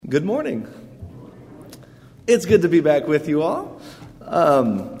Good morning. It's good to be back with you all.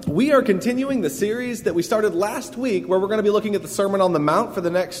 We are continuing the series that we started last week where we're going to be looking at the Sermon on the Mount for the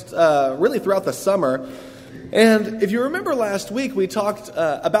next, really throughout the summer. And if you remember last week, we talked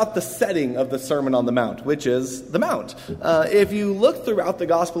about the setting of the Sermon on the Mount, which is the Mount. If you look throughout the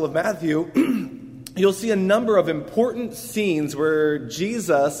Gospel of Matthew, you'll see a number of important scenes where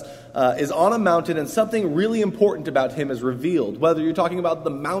Jesus is on a mountain and something really important about him is revealed, whether you're talking about the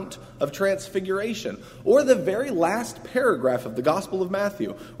Mount of Transfiguration or the very last paragraph of the Gospel of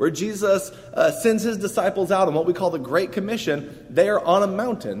Matthew, where Jesus sends his disciples out on what we call the Great Commission. They are on a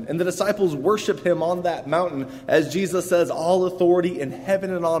mountain, and the disciples worship him on that mountain as Jesus says, "All authority in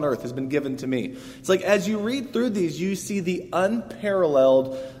heaven and on earth has been given to me." It's like as you read through these, you see the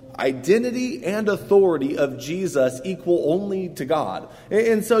unparalleled identity and authority of Jesus equal only to God.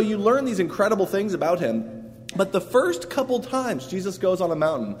 And so you learn these incredible things about him. But the first couple times Jesus goes on a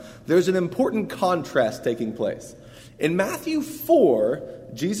mountain, there's an important contrast taking place. In Matthew 4,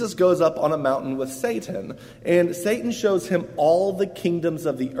 Jesus goes up on a mountain with Satan, and Satan shows him all the kingdoms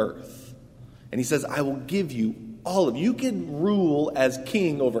of the earth. And he says, "I will give you all of you. You can rule as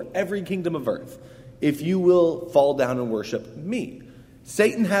king over every kingdom of earth if you will fall down and worship me."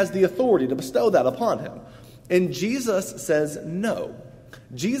 Satan has the authority to bestow that upon him. And Jesus says no.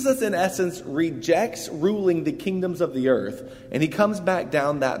 Jesus, in essence, rejects ruling the kingdoms of the earth, and he comes back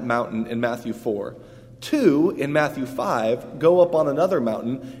down that mountain in Matthew 4. 2, in Matthew 5, go up on another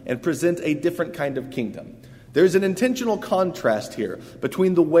mountain and present a different kind of kingdom. There's an intentional contrast here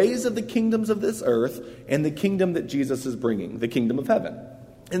between the ways of the kingdoms of this earth and the kingdom that Jesus is bringing, the kingdom of heaven.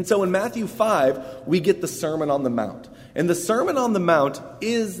 And so in Matthew 5, we get the Sermon on the Mount. And the Sermon on the Mount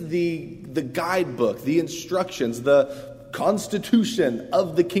is the guidebook, the instructions, the constitution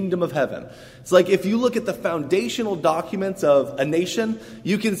of the kingdom of heaven. It's like if you look at the foundational documents of a nation,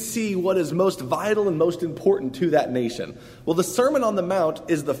 you can see what is most vital and most important to that nation. Well, the Sermon on the Mount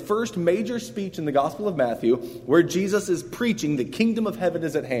is the first major speech in the Gospel of Matthew where Jesus is preaching the kingdom of heaven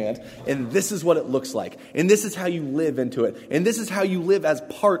is at hand, and this is what it looks like, and this is how you live into it, and this is how you live as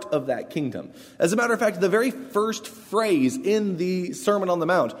part of that kingdom. As a matter of fact, the very first phrase in the Sermon on the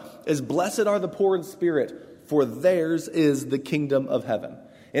Mount is, "Blessed are the poor in spirit, for theirs is the kingdom of heaven."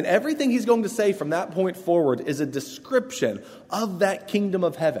 And everything he's going to say from that point forward is a description of that kingdom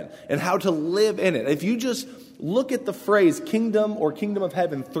of heaven and how to live in it. If you just look at the phrase kingdom or kingdom of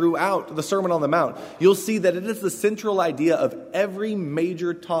heaven throughout the Sermon on the Mount, you'll see that it is the central idea of every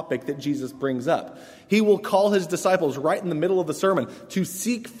major topic that Jesus brings up. He will call his disciples right in the middle of the sermon to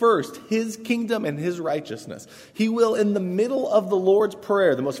seek first his kingdom and his righteousness. He will, in the middle of the Lord's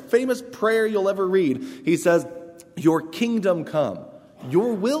Prayer, the most famous prayer you'll ever read, he says, "Your kingdom come.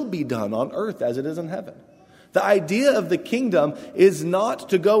 Your will be done on earth as it is in heaven." The idea of the kingdom is not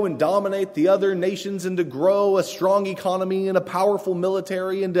to go and dominate the other nations and to grow a strong economy and a powerful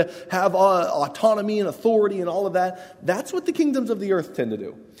military and to have autonomy and authority and all of that. That's what the kingdoms of the earth tend to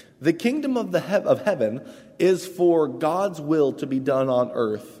do. The kingdom of heaven is for God's will to be done on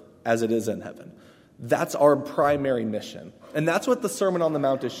earth as it is in heaven. That's our primary mission. And that's what the Sermon on the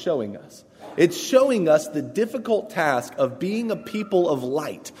Mount is showing us. It's showing us the difficult task of being a people of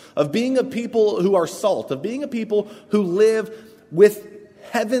light, of being a people who are salt, of being a people who live with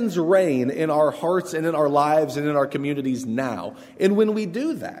heaven's reign in our hearts and in our lives and in our communities now. And when we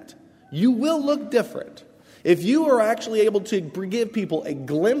do that, you will look different. If you are actually able to give people a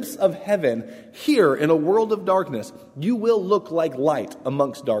glimpse of heaven here in a world of darkness, you will look like light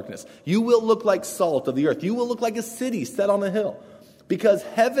amongst darkness. You will look like salt of the earth. You will look like a city set on a hill. Because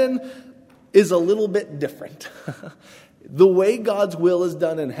heaven is a little bit different. The way God's will is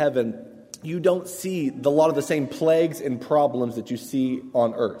done in heaven, you don't see a lot of the same plagues and problems that you see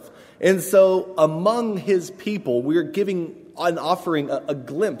on earth. And so among his people, we're giving and offering a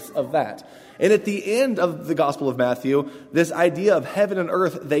glimpse of that. And at the end of the Gospel of Matthew, this idea of heaven and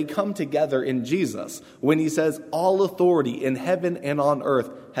earth, they come together in Jesus when he says, "All authority in heaven and on earth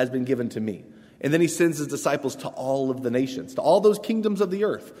has been given to me." And then he sends his disciples to all of the nations, to all those kingdoms of the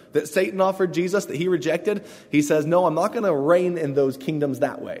earth that Satan offered Jesus, that he rejected. He says, "No, I'm not going to reign in those kingdoms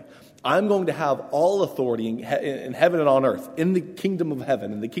that way. I'm going to have all authority in heaven and on earth, in the kingdom of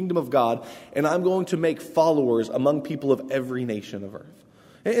heaven, in the kingdom of God, and I'm going to make followers among people of every nation of earth."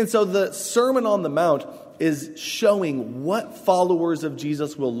 And so the Sermon on the Mount is showing what followers of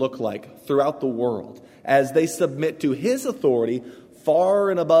Jesus will look like throughout the world as they submit to his authority far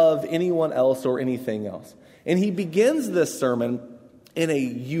and above anyone else or anything else. And he begins this sermon in a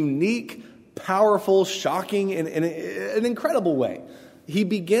unique, powerful, shocking, and an incredible way. He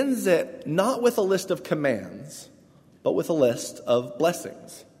begins it not with a list of commands, but with a list of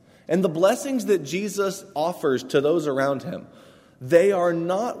blessings. And the blessings that Jesus offers to those around him, they are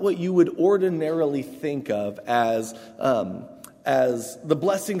not what you would ordinarily think of as the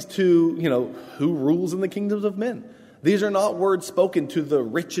blessings to, who rules in the kingdoms of men. These are not words spoken to the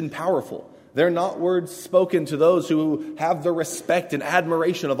rich and powerful. They're not words spoken to those who have the respect and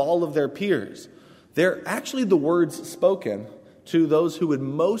admiration of all of their peers. They're actually the words spoken to those who would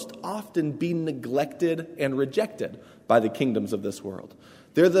most often be neglected and rejected by the kingdoms of this world.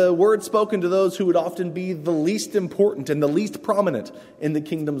 They're the words spoken to those who would often be the least important and the least prominent in the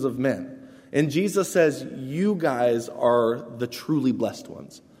kingdoms of men. And Jesus says, you guys are the truly blessed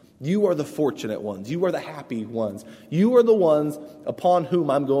ones. You are the fortunate ones. You are the happy ones. You are the ones upon whom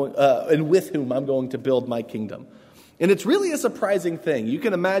I'm going, and with whom I'm going to build my kingdom. And it's really a surprising thing. You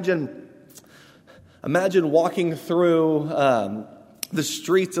can imagine walking through the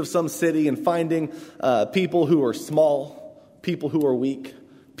streets of some city and finding people who are small, people who are weak,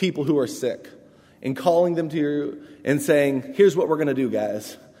 people who are sick, and calling them to you and saying, here's what we're going to do,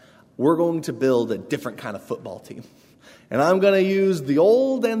 guys. We're going to build a different kind of football team. And I'm going to use the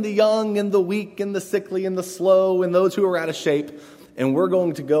old and the young and the weak and the sickly and the slow and those who are out of shape. And we're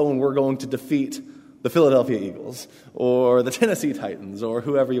going to go and we're going to defeat the Philadelphia Eagles or the Tennessee Titans or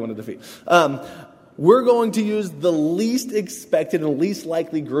whoever you want to defeat. We're going to use the least expected and least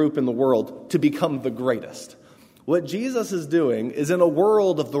likely group in the world to become the greatest. What Jesus is doing is in a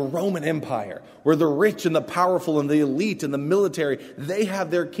world of the Roman Empire, where the rich and the powerful and the elite and the military, they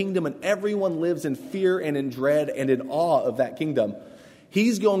have their kingdom and everyone lives in fear and in dread and in awe of that kingdom.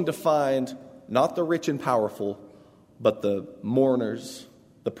 He's going to find not the rich and powerful, but the mourners,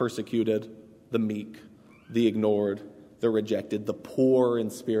 the persecuted, the meek, the ignored, the rejected, the poor in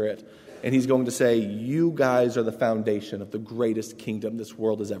spirit. And he's going to say, you guys are the foundation of the greatest kingdom this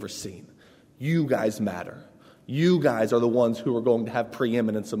world has ever seen. You guys matter. You guys are the ones who are going to have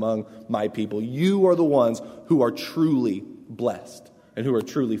preeminence among my people. You are the ones who are truly blessed and who are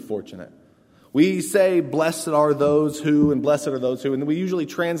truly fortunate. We say, blessed are those who, and blessed are those who, and we usually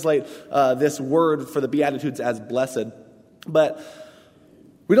translate this word for the Beatitudes as blessed. But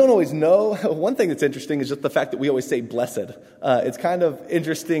we don't always know. One thing that's interesting is just the fact that we always say blessed. It's kind of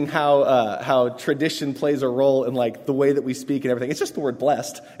interesting how tradition plays a role in like the way that we speak and everything. It's just the word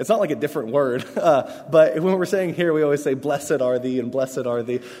blessed. It's not like a different word. But when we're saying here, we always say blessed are thee and blessed are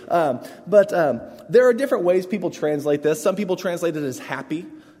thee. But there are different ways people translate this. Some people translate it as happy.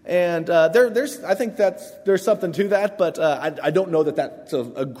 And I think there's something to that, but I don't know that that's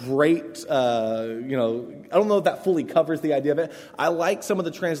a great, I don't know if that fully covers the idea of it. I like some of the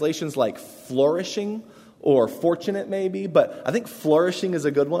translations like flourishing or fortunate maybe, but I think flourishing is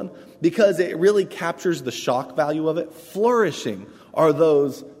a good one because it really captures the shock value of it. Flourishing are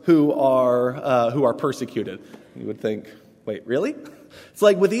those who are persecuted. You would think, wait, really? It's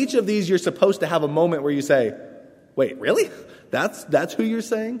like with each of these, you're supposed to have a moment where you say, wait, really? That's who you're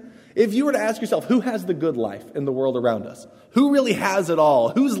saying? If you were to ask yourself, who has the good life in the world around us? Who really has it all?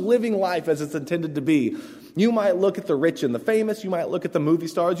 Who's living life as it's intended to be? You might look at the rich and the famous. You might look at the movie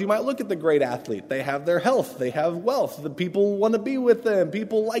stars. You might look at the great athlete. They have their health. They have wealth. The people want to be with them.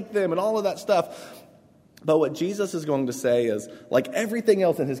 People like them and all of that stuff. But what Jesus is going to say is, like everything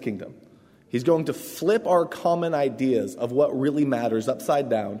else in his kingdom, he's going to flip our common ideas of what really matters upside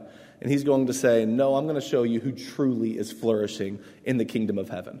down. And he's going to say, no, I'm going to show you who truly is flourishing in the kingdom of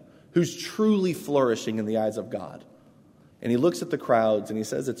heaven, who's truly flourishing in the eyes of God. And he looks at the crowds and he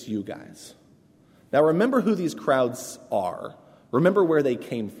says, it's you guys. Now remember who these crowds are. Remember where they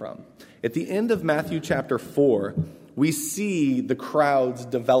came from. At the end of Matthew chapter 4, we see the crowds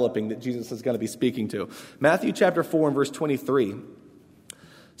developing that Jesus is going to be speaking to. Matthew chapter 4 and verse 23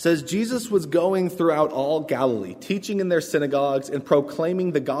 says, Jesus was going throughout all Galilee, teaching in their synagogues and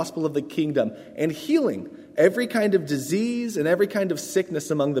proclaiming the gospel of the kingdom and healing every kind of disease and every kind of sickness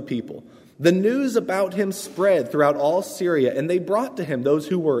among the people. The news about him spread throughout all Syria, and they brought to him those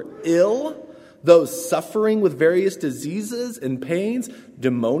who were ill, those suffering with various diseases and pains,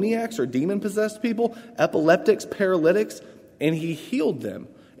 demoniacs or demon-possessed people, epileptics, paralytics, and he healed them.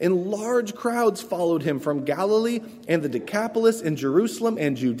 And large crowds followed him from Galilee and the Decapolis and Jerusalem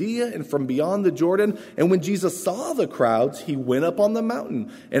and Judea and from beyond the Jordan. And when Jesus saw the crowds, he went up on the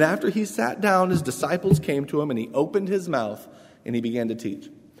mountain. And after he sat down, his disciples came to him and he opened his mouth and he began to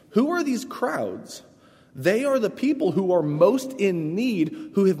teach. Who are these crowds? They are the people who are most in need,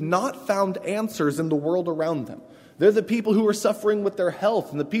 who have not found answers in the world around them. They're the people who are suffering with their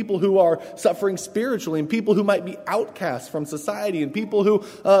health, and the people who are suffering spiritually, and people who might be outcasts from society, and people who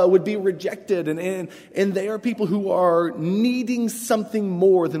would be rejected. And they are people who are needing something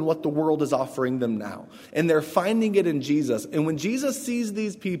more than what the world is offering them now. And they're finding it in Jesus. And when Jesus sees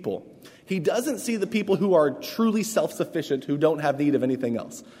these people, he doesn't see the people who are truly self-sufficient, who don't have need of anything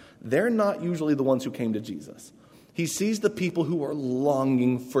else. They're not usually the ones who came to Jesus. He sees the people who are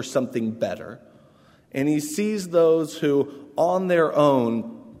longing for something better. And he sees those who, on their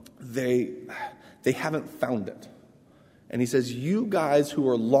own, they haven't found it. And he says, you guys who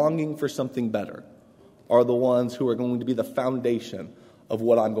are longing for something better are the ones who are going to be the foundation of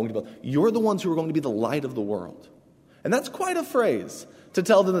what I'm going to build. You're the ones who are going to be the light of the world. And that's quite a phrase, to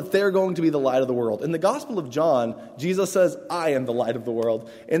tell them that they're going to be the light of the world. In the Gospel of John, Jesus says, I am the light of the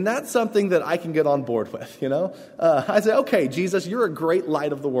world. And that's something that I can get on board with, you know. I say, okay, Jesus, you're a great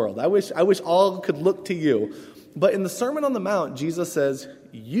light of the world. I wish all could look to you. But in the Sermon on the Mount, Jesus says,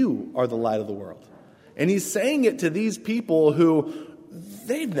 you are the light of the world. And he's saying it to these people who,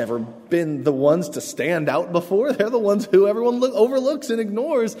 they've never been the ones to stand out before. They're the ones who everyone overlooks and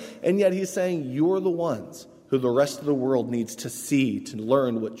ignores. And yet he's saying, you're the ones who the rest of the world needs to see, to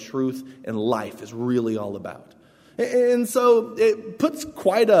learn what truth and life is really all about. And so it puts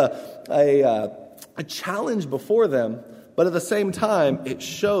quite a challenge before them, but at the same time, it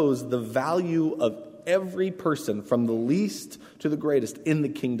shows the value of every person, from the least to the greatest, in the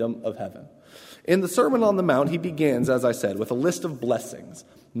kingdom of heaven. In the Sermon on the Mount, he begins, as I said, with a list of blessings,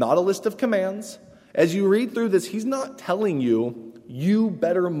 not a list of commands. As you read through this, he's not telling you, you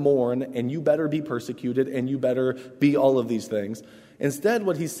better mourn, and you better be persecuted, and you better be all of these things. Instead,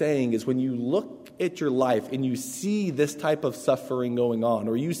 what he's saying is, when you look at your life and you see this type of suffering going on,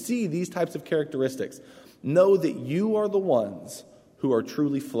 or you see these types of characteristics, know that you are the ones who are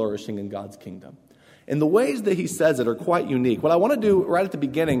truly flourishing in God's kingdom. And the ways that he says it are quite unique. What I want to do right at the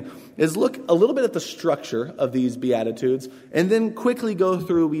beginning is look a little bit at the structure of these Beatitudes, and then quickly go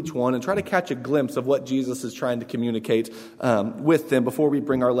through each one and try to catch a glimpse of what Jesus is trying to communicate with them before we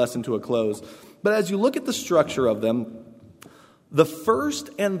bring our lesson to a close. But as you look at the structure of them, the first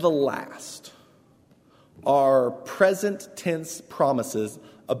and the last are present tense promises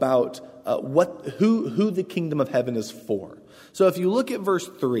about who the kingdom of heaven is for. So if you look at verse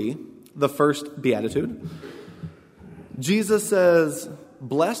 3, the first beatitude, Jesus says,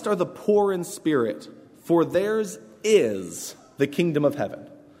 blessed are the poor in spirit, for theirs is the kingdom of heaven.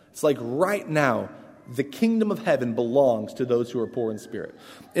 It's like right now, the kingdom of heaven belongs to those who are poor in spirit.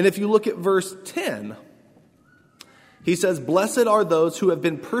 And if you look at verse 10, he says, blessed are those who have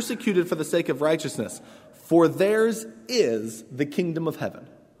been persecuted for the sake of righteousness, for theirs is the kingdom of heaven.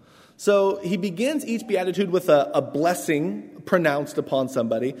 So he begins each beatitude with a blessing pronounced upon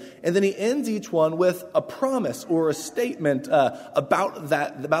somebody, and then he ends each one with a promise or a statement about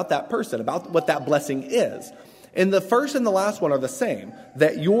that person, about what that blessing is. And the first and the last one are the same,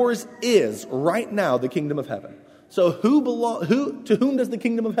 that yours is right now the kingdom of heaven. So to whom does the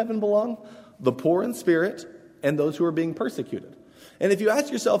kingdom of heaven belong? The poor in spirit and those who are being persecuted. And if you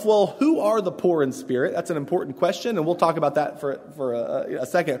ask yourself, well, who are the poor in spirit? That's an important question, and we'll talk about that for a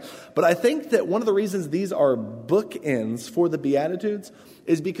second. But I think that one of the reasons these are bookends for the Beatitudes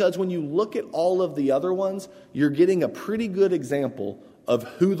is because when you look at all of the other ones, you're getting a pretty good example of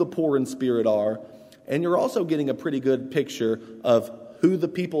who the poor in spirit are, and you're also getting a pretty good picture of who the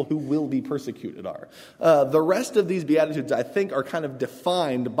people who will be persecuted are. The rest of these Beatitudes, I think, are kind of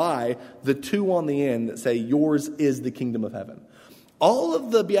defined by the two on the end that say, yours is the kingdom of heaven. All of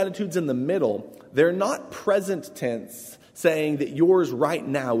the Beatitudes in the middle, they're not present tense saying that yours right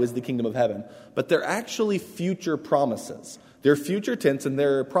now is the kingdom of heaven, but they're actually future promises. They're future tense, and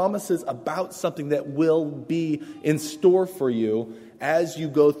they're promises about something that will be in store for you as you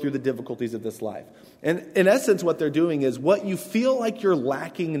go through the difficulties of this life. And in essence, what they're doing is what you feel like you're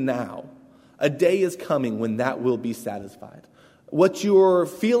lacking now, a day is coming when that will be satisfied. What you're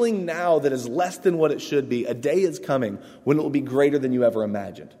feeling now that is less than what it should be, a day is coming when it will be greater than you ever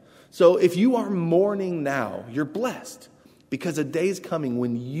imagined. So if you are mourning now, you're blessed, because a day is coming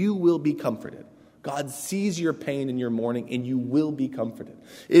when you will be comforted. God sees your pain and your mourning, and you will be comforted.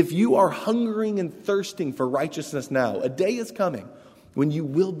 If you are hungering and thirsting for righteousness now, a day is coming when you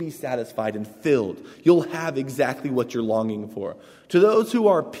will be satisfied and filled. You'll have exactly what you're longing for. To those who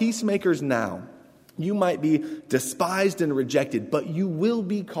are peacemakers now, you might be despised and rejected, but you will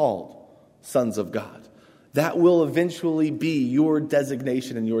be called sons of God. That will eventually be your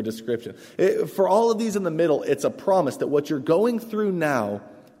designation and your description. For all of these in the middle, it's a promise that what you're going through now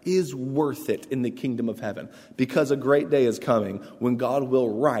is worth it in the kingdom of heaven, because a great day is coming when God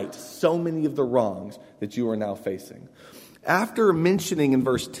will right so many of the wrongs that you are now facing. After mentioning in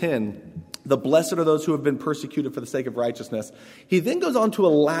verse 10, the blessed are those who have been persecuted for the sake of righteousness, he then goes on to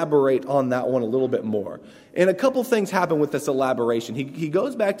elaborate on that one a little bit more. And a couple things happen with this elaboration. He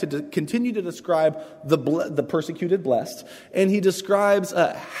goes back to continue to describe the persecuted blessed, and he describes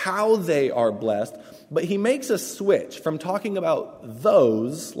how they are blessed, but he makes a switch from talking about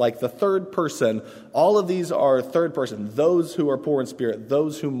those, like the third person. All of these are third person, those who are poor in spirit,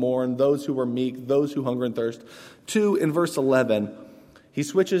 those who mourn, those who are meek, those who hunger and thirst, to, in verse 11, he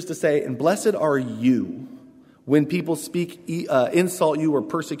switches to say, and blessed are you when people speak, insult you or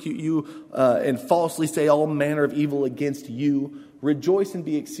persecute you and falsely say all manner of evil against you. Rejoice and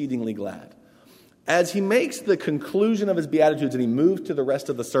be exceedingly glad. As he makes the conclusion of his Beatitudes and he moves to the rest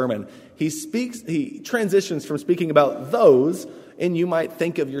of the sermon, he transitions from speaking about those, and you might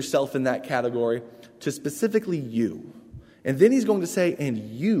think of yourself in that category, to specifically you. And then he's going to say, and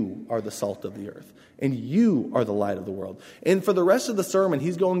you are the salt of the earth, and you are the light of the world. And for the rest of the sermon,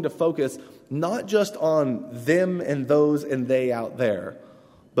 he's going to focus not just on them and those and they out there,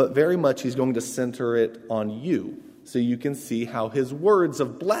 but very much he's going to center it on you. So you can see how his words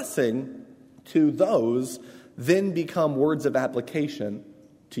of blessing to those then become words of application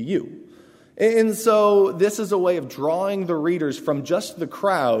to you. And so this is a way of drawing the readers from just the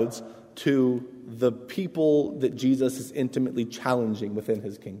crowds to the people that Jesus is intimately challenging within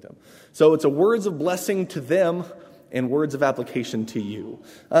his kingdom. So it's a words of blessing to them and words of application to you.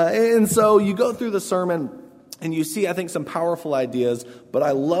 And so you go through the sermon and you see, I think, some powerful ideas, but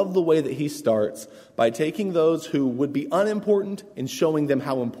I love the way that he starts by taking those who would be unimportant and showing them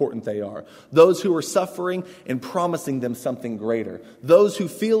how important they are. Those who are suffering and promising them something greater. Those who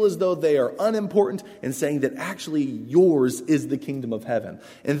feel as though they are unimportant and saying that actually yours is the kingdom of heaven.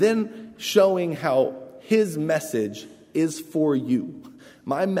 And then showing how his message is for you.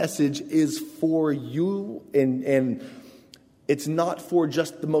 My message is for you, and it's not for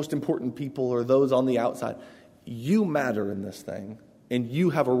just the most important people or those on the outside. You matter in this thing, and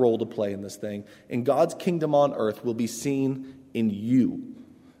you have a role to play in this thing, and God's kingdom on earth will be seen in you.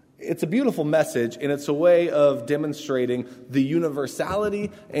 It's a beautiful message, and it's a way of demonstrating the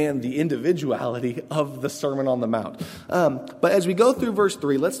universality and the individuality of the Sermon on the Mount. But as we go through verse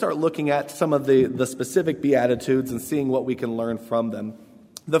 3, let's start looking at some of the specific Beatitudes and seeing what we can learn from them.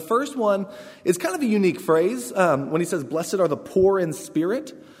 The first one is kind of a unique phrase when he says, blessed are the poor in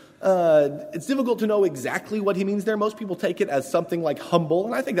spirit. It's difficult to know exactly what he means there. Most people take it as something like humble,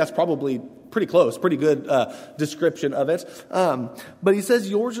 and I think that's probably pretty close, pretty good description of it. But he says,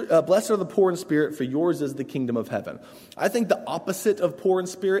 blessed are the poor in spirit, for yours is the kingdom of heaven. I think the opposite of poor in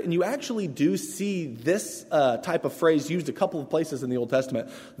spirit, and you actually do see this type of phrase used a couple of places in the Old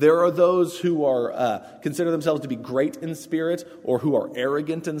Testament. There are those who are consider themselves to be great in spirit or who are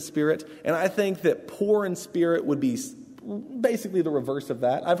arrogant in spirit, and I think that poor in spirit would be basically the reverse of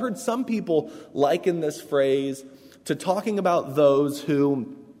that. I've heard some people liken this phrase to talking about those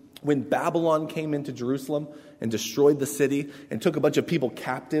who, when Babylon came into Jerusalem and destroyed the city and took a bunch of people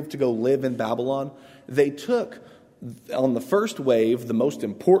captive to go live in Babylon, they took, on the first wave, the most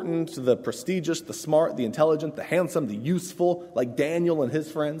important, the prestigious, the smart, the intelligent, the handsome, the useful, like Daniel and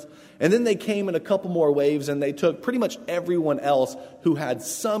his friends. And then they came in a couple more waves and they took pretty much everyone else who had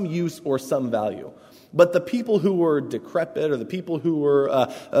some use or some value. But the people who were decrepit, or the people who were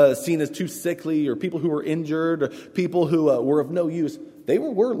seen as too sickly, or people who were injured, or people who were of no use, they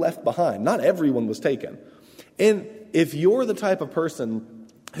were left behind. Not everyone was taken. And if you're the type of person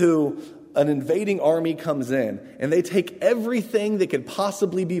who an invading army comes in, and they take everything that could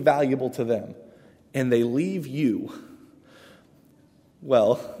possibly be valuable to them, and they leave you,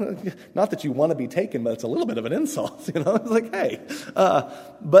 well, not that you want to be taken, but it's a little bit of an insult, you know? It's like, hey.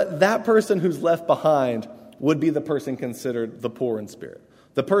 But that person who's left behind would be the person considered the poor in spirit.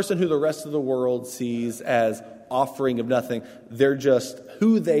 The person who the rest of the world sees as offering of nothing. They're just,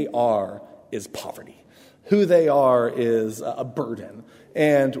 who they are is poverty. Who they are is a burden.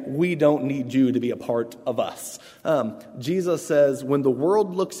 And we don't need you to be a part of us. Jesus says, when the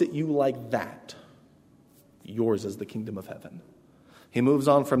world looks at you like that, yours is the kingdom of heaven. He moves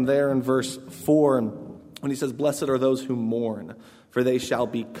on from there in verse 4, and when he says, blessed are those who mourn, for they shall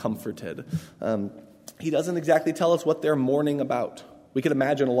be comforted. He doesn't exactly tell us what they're mourning about. We could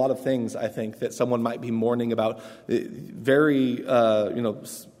imagine a lot of things, I think, that someone might be mourning about. Very,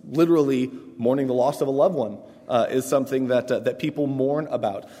 literally mourning the loss of a loved one is something that people mourn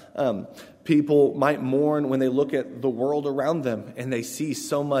about. People might mourn when they look at the world around them and they see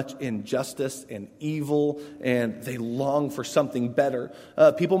so much injustice and evil and they long for something better.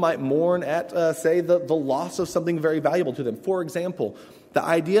 People might mourn at, say, the loss of something very valuable to them. For example, the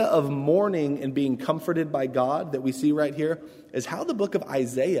idea of mourning and being comforted by God that we see right here is how the book of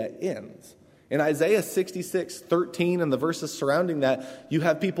Isaiah ends. In Isaiah 66:13 and the verses surrounding that, you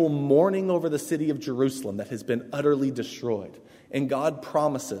have people mourning over the city of Jerusalem that has been utterly destroyed. And God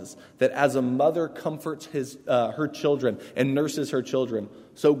promises that as a mother comforts her children and nurses her children,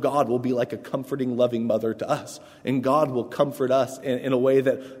 so God will be like a comforting, loving mother to us. And God will comfort us in a way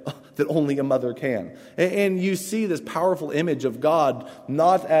that only a mother can. And you see this powerful image of God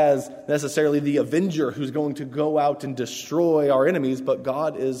not as necessarily the avenger who's going to go out and destroy our enemies, but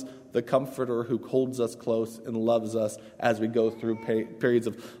God is the comforter who holds us close and loves us as we go through periods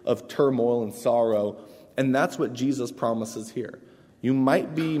of turmoil and sorrow. And that's what Jesus promises here. You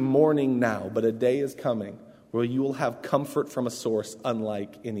might be mourning now, but a day is coming where you will have comfort from a source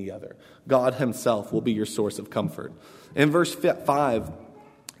unlike any other. God himself will be your source of comfort. In verse 5,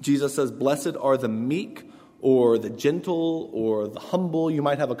 Jesus says, "Blessed are the meek," or the gentle, or the humble. You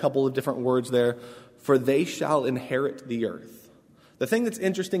might have a couple of different words there. "For they shall inherit the earth." The thing that's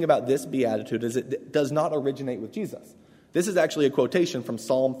interesting about this beatitude is it does not originate with Jesus. This is actually a quotation from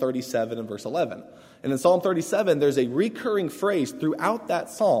Psalm 37 and verse 11. And in Psalm 37, there's a recurring phrase throughout that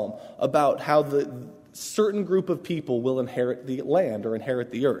psalm about how the certain group of people will inherit the land or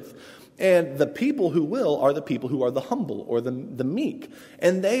inherit the earth. And the people who will are the people who are the humble or the meek.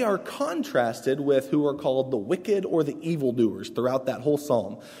 And they are contrasted with who are called the wicked or the evildoers throughout that whole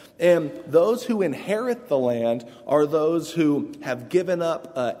psalm. And those who inherit the land are those who have given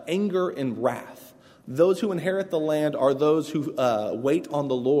up anger and wrath. Those who inherit the land are those who wait on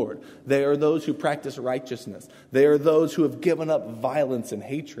the Lord. They are those who practice righteousness. They are those who have given up violence and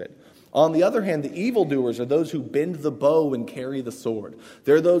hatred. On the other hand, the evildoers are those who bend the bow and carry the sword.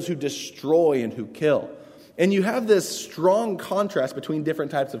 They're those who destroy and who kill. And you have this strong contrast between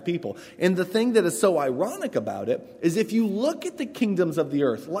different types of people. And the thing that is so ironic about it is if you look at the kingdoms of the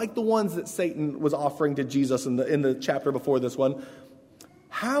earth, like the ones that Satan was offering to Jesus in the chapter before this one,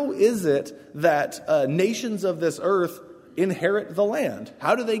 how is it that nations of this earth inherit the land?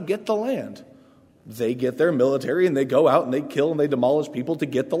 How do they get the land? They get their military and they go out and they kill and they demolish people to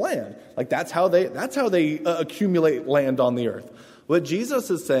get the land. Like that's how they accumulate land on the earth. What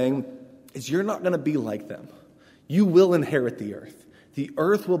Jesus is saying is you're not going to be like them. You will inherit the earth. The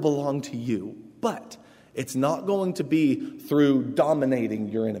earth will belong to you, but it's not going to be through dominating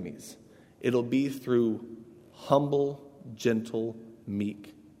your enemies. It'll be through humble, gentle,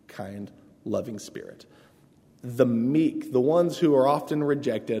 meek, kind, loving spirit. The meek, the ones who are often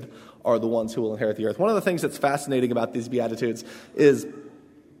rejected, are the ones who will inherit the earth. One of the things that's fascinating about these Beatitudes is,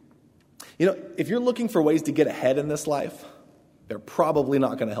 if you're looking for ways to get ahead in this life, they're probably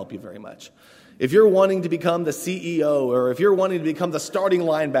not going to help you very much. If you're wanting to become the CEO or if you're wanting to become the starting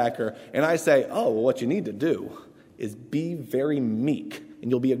linebacker, and I say, what you need to do is be very meek, and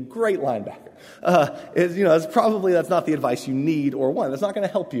you'll be a great linebacker. That's not the advice you need or want. That's not going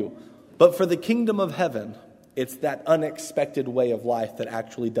to help you. But for the kingdom of heaven, it's that unexpected way of life that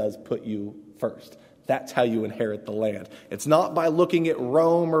actually does put you first. That's how you inherit the land. It's not by looking at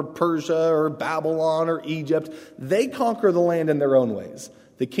Rome or Persia or Babylon or Egypt. They conquer the land in their own ways.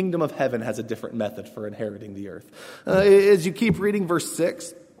 The kingdom of heaven has a different method for inheriting the earth. As you keep reading verse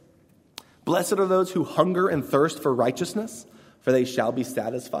 6, "Blessed are those who hunger and thirst for righteousness, for they shall be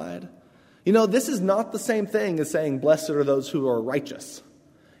satisfied." This is not the same thing as saying blessed are those who are righteous.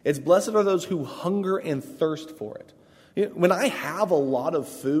 It's blessed are those who hunger and thirst for it. When I have a lot of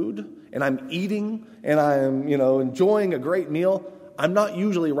food and I'm eating and I'm, enjoying a great meal, I'm not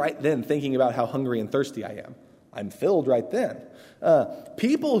usually right then thinking about how hungry and thirsty I am. I'm filled right then.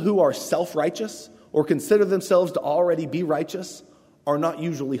 People who are self-righteous or consider themselves to already be righteous are not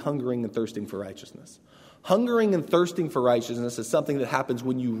usually hungering and thirsting for righteousness. Hungering and thirsting for righteousness is something that happens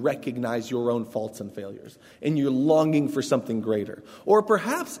when you recognize your own faults and failures and you're longing for something greater. Or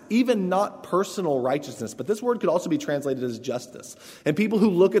perhaps even not personal righteousness, but this word could also be translated as justice. And people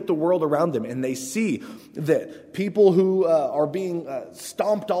who look at the world around them and they see that people who are being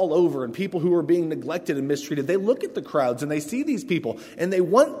stomped all over and people who are being neglected and mistreated, they look at the crowds and they see these people and they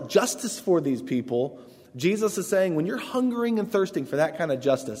want justice for these people. Jesus is saying when you're hungering and thirsting for that kind of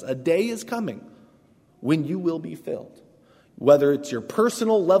justice, a day is coming when you will be filled. Whether it's your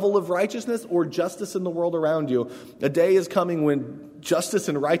personal level of righteousness or justice in the world around you, a day is coming when justice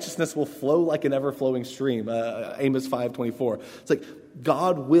and righteousness will flow like an ever-flowing stream. Amos 5:24. It's like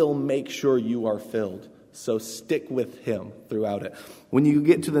God will make sure you are filled. So stick with him throughout it. When you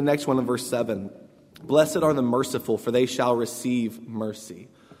get to the next one in verse 7, blessed are the merciful, for they shall receive mercy.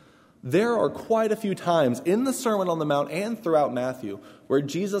 There are quite a few times in the Sermon on the Mount and throughout Matthew where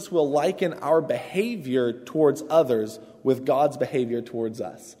Jesus will liken our behavior towards others with God's behavior towards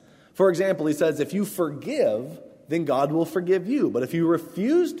us. For example, he says, if you forgive, then God will forgive you. But if you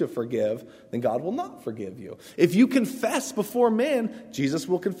refuse to forgive, then God will not forgive you. If you confess before men, Jesus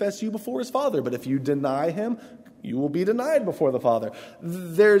will confess you before his Father. But if you deny him, you will be denied before the Father.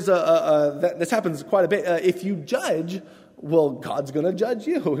 This happens quite a bit. If you judge, well, God's going to judge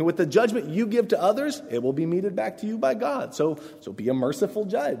you. With the judgment you give to others, it will be meted back to you by God. So be a merciful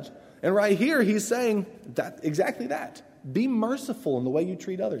judge. And right here, he's saying exactly that. Be merciful in the way you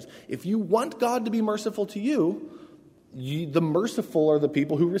treat others. If you want God to be merciful to you, the merciful are the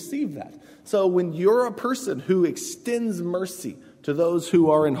people who receive that. So when you're a person who extends mercy to those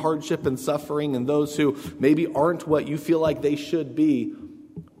who are in hardship and suffering and those who maybe aren't what you feel like they should be,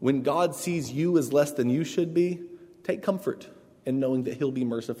 when God sees you as less than you should be, take comfort in knowing that he'll be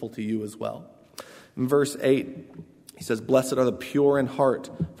merciful to you as well. In verse 8, he says, blessed are the pure in heart,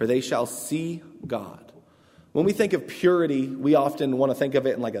 for they shall see God. When we think of purity, we often want to think of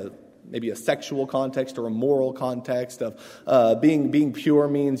it in maybe a sexual context or a moral context of being pure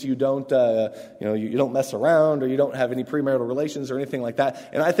means you don't you don't mess around or you don't have any premarital relations or anything like that.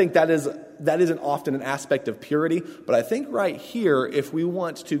 And I think that isn't often an aspect of purity. But I think right here, if we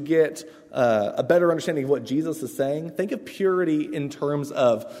want to get a better understanding of what Jesus is saying, think of purity in terms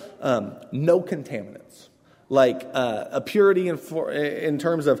of no contaminants. Like a purity in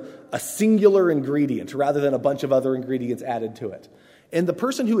terms of a singular ingredient rather than a bunch of other ingredients added to it. And the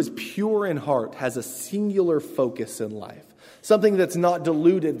person who is pure in heart has a singular focus in life. Something that's not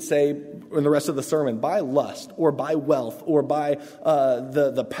diluted, say, in the rest of the sermon, by lust or by wealth or by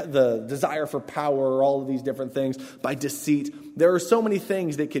the desire for power or all of these different things, by deceit. There are so many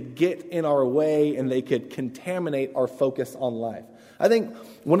things that could get in our way and they could contaminate our focus on life. I think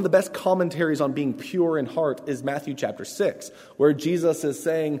one of the best commentaries on being pure in heart is Matthew chapter 6, where Jesus is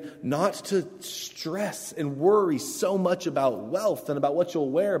saying not to stress and worry so much about wealth and about what you'll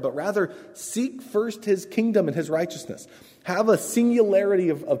wear, but rather seek first his kingdom and his righteousness. Have a singularity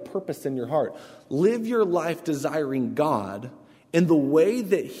of purpose in your heart. Live your life desiring God, and the way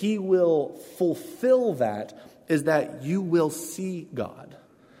that he will fulfill that is that you will see God.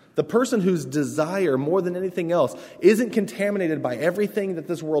 The person whose desire, more than anything else, isn't contaminated by everything that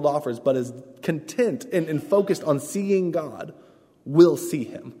this world offers, but is content and focused on seeing God, will see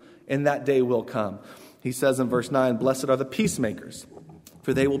him, and that day will come. He says in verse 9, blessed are the peacemakers,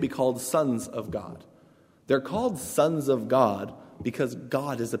 for they will be called sons of God. They're called sons of God because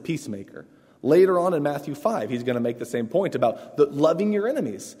God is a peacemaker. Later on in Matthew 5, he's going to make the same point about loving your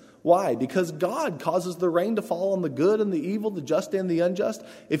enemies. Why? Because God causes the rain to fall on the good and the evil, the just and the unjust.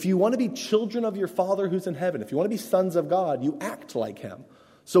 If you want to be children of your Father who's in heaven, if you want to be sons of God, you act like him.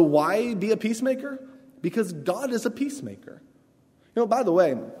 So why be a peacemaker? Because God is a peacemaker. By the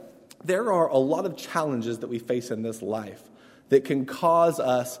way, there are a lot of challenges that we face in this life that can cause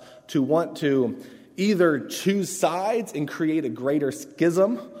us to want to either choose sides and create a greater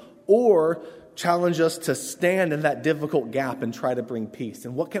schism, or challenge us to stand in that difficult gap and try to bring peace.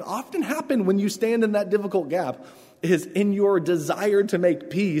 And what can often happen when you stand in that difficult gap is in your desire to make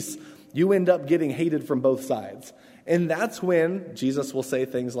peace, you end up getting hated from both sides. And that's when Jesus will say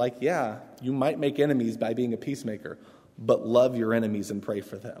things like, yeah, you might make enemies by being a peacemaker, but love your enemies and pray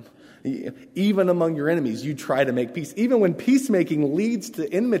for them. Even among your enemies, you try to make peace. Even when peacemaking leads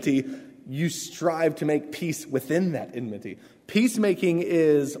to enmity, you strive to make peace within that enmity. Peacemaking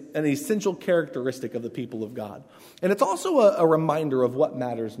is an essential characteristic of the people of God. And it's also a reminder of what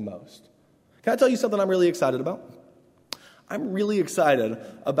matters most. Can I tell you something I'm really excited about? I'm really excited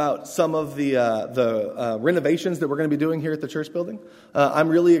about some of the renovations that we're going to be doing here at the church building. I'm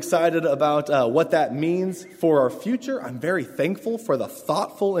really excited about what that means for our future. I'm very thankful for the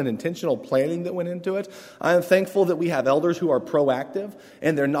thoughtful and intentional planning that went into it. I am thankful that we have elders who are proactive,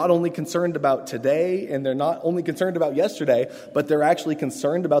 and they're not only concerned about today, and they're not only concerned about yesterday, but they're actually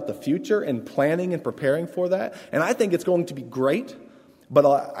concerned about the future and planning and preparing for that. And I think it's going to be great,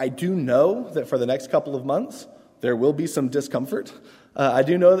 but I do know that for the next couple of months, there will be some discomfort. I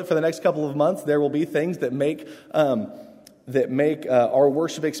do know that for the next couple of months, there will be things that make our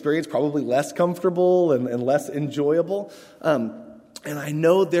worship experience probably less comfortable and less enjoyable. And I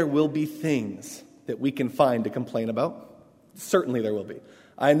know there will be things that we can find to complain about. Certainly there will be.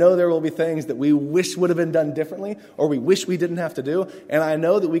 I know there will be things that we wish would have been done differently, or we wish we didn't have to do, and I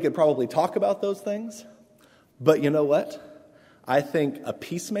know that we could probably talk about those things. But you know what? I think a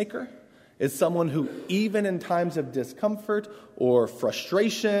peacemaker is someone who, even in times of discomfort or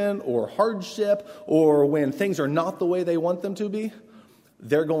frustration or hardship, or when things are not the way they want them to be,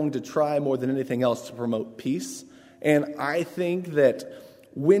 they're going to try more than anything else to promote peace. And I think that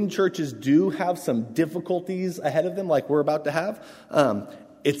when churches do have some difficulties ahead of them, like we're about to have,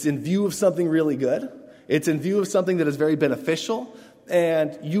 it's in view of something really good. It's in view of something that is very beneficial.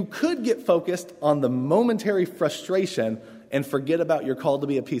 And you could get focused on the momentary frustration and forget about your call to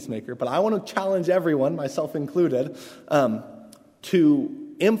be a peacemaker. But I want to challenge everyone, myself included,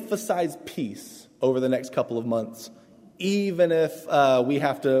 to emphasize peace over the next couple of months. Even if we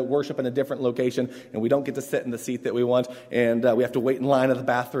have to worship in a different location and we don't get to sit in the seat that we want and we have to wait in line at the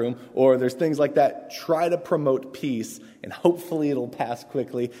bathroom, or there's things like that, try to promote peace, and hopefully it'll pass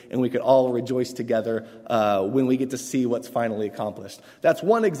quickly and we could all rejoice together when we get to see what's finally accomplished. That's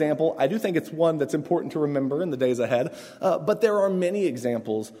one example. I do think it's one that's important to remember in the days ahead. But there are many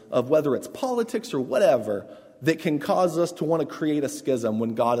examples of whether it's politics or whatever that can cause us to want to create a schism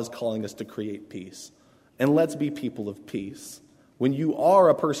when God is calling us to create peace. And let's be people of peace. When you are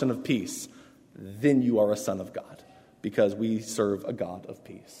a person of peace, then you are a son of God, because we serve a God of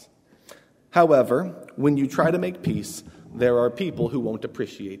peace. However, when you try to make peace, there are people who won't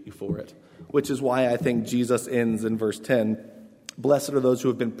appreciate you for it, which is why I think Jesus ends in verse 10, "Blessed are those who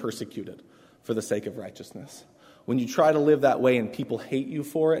have been persecuted for the sake of righteousness." When you try to live that way and people hate you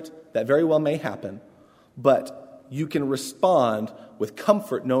for it, that very well may happen, but you can respond with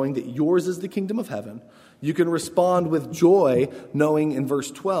comfort knowing that yours is the kingdom of heaven. You can respond with joy knowing in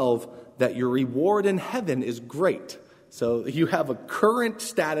verse 12 that your reward in heaven is great. So you have a current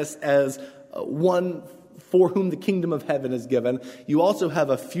status as one for whom the kingdom of heaven is given. You also have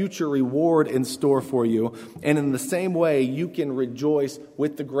a future reward in store for you. And in the same way, you can rejoice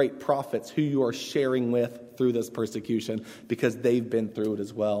with the great prophets who you are sharing with through this persecution, because they've been through it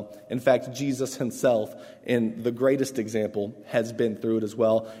as well. In fact, Jesus himself, in the greatest example, has been through it as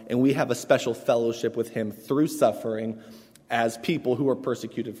well. And we have a special fellowship with him through suffering as people who are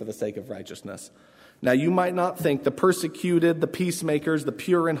persecuted for the sake of righteousness. Now, you might not think the persecuted, the peacemakers, the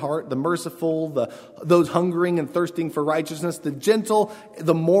pure in heart, the merciful, those hungering and thirsting for righteousness, the gentle,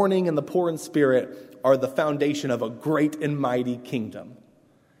 the mourning, and the poor in spirit are the foundation of a great and mighty kingdom.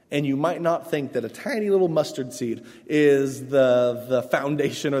 And you might not think that a tiny little mustard seed is the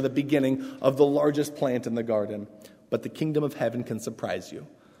foundation or the beginning of the largest plant in the garden. But the kingdom of heaven can surprise you.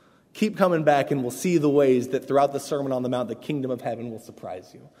 Keep coming back and we'll see the ways that throughout the Sermon on the Mount, the kingdom of heaven will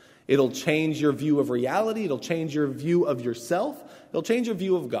surprise you. It'll change your view of reality. It'll change your view of yourself. It'll change your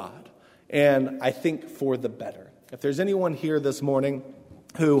view of God. And I think for the better. If there's anyone here this morning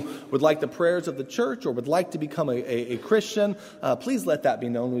who would like the prayers of the church or would like to become a Christian, please let that be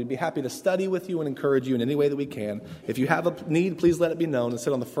known. We'd be happy to study with you and encourage you in any way that we can. If you have a need, please let it be known and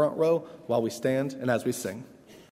sit on the front row while we stand and as we sing.